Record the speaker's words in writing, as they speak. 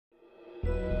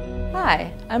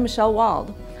Hi, I'm Michelle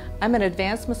Wald. I'm an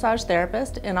advanced massage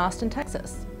therapist in Austin,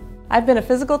 Texas. I've been a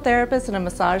physical therapist and a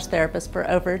massage therapist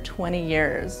for over 20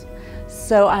 years,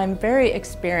 so I'm very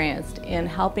experienced in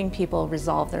helping people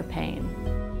resolve their pain.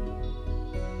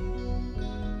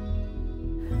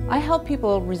 I help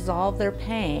people resolve their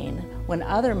pain when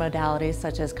other modalities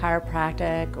such as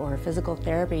chiropractic or physical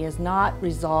therapy has not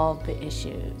resolved the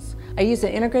issues. I use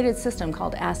an integrated system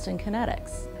called Aston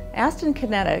Kinectics. Aston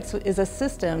Kinectics is a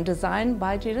system designed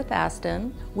by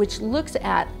Aston, which looks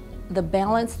at the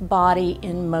balanced body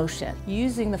in motion,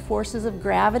 using the forces of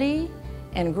gravity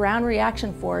and ground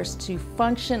reaction force to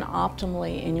function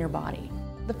optimally in your body.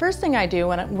 The first thing I do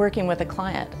when I'm working with a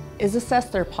client is assess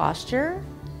their posture,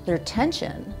 their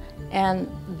tension,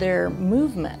 and their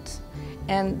movement.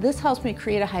 And this helps me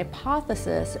create a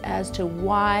hypothesis as to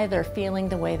why they're feeling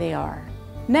the way they are.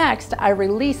 Next, I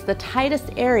release the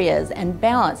tightest areas and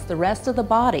balance the rest of the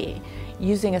body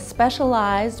using a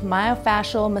specialized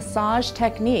myofascial massage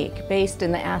technique based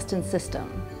in the Aston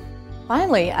system.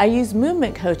 Finally, I use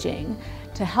movement coaching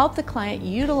to help the client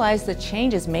utilize the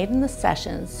changes made in the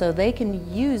session so they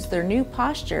can use their new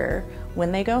posture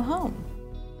when they go home.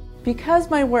 Because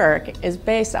my work is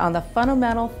based on the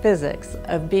fundamental physics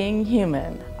of being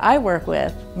human, I work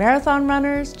with marathon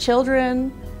runners,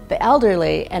 children, the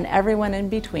elderly, and everyone in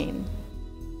between.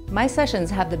 My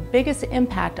sessions have the biggest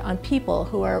impact on people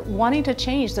who are wanting to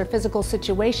change their physical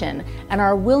situation and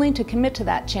are willing to commit to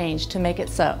that change to make it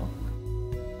so.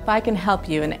 If I can help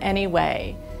you in any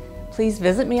way, please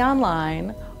visit me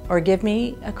online or give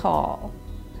me a call.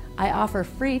 I offer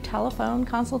free telephone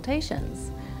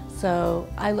consultations, so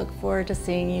I look forward to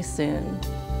seeing you soon.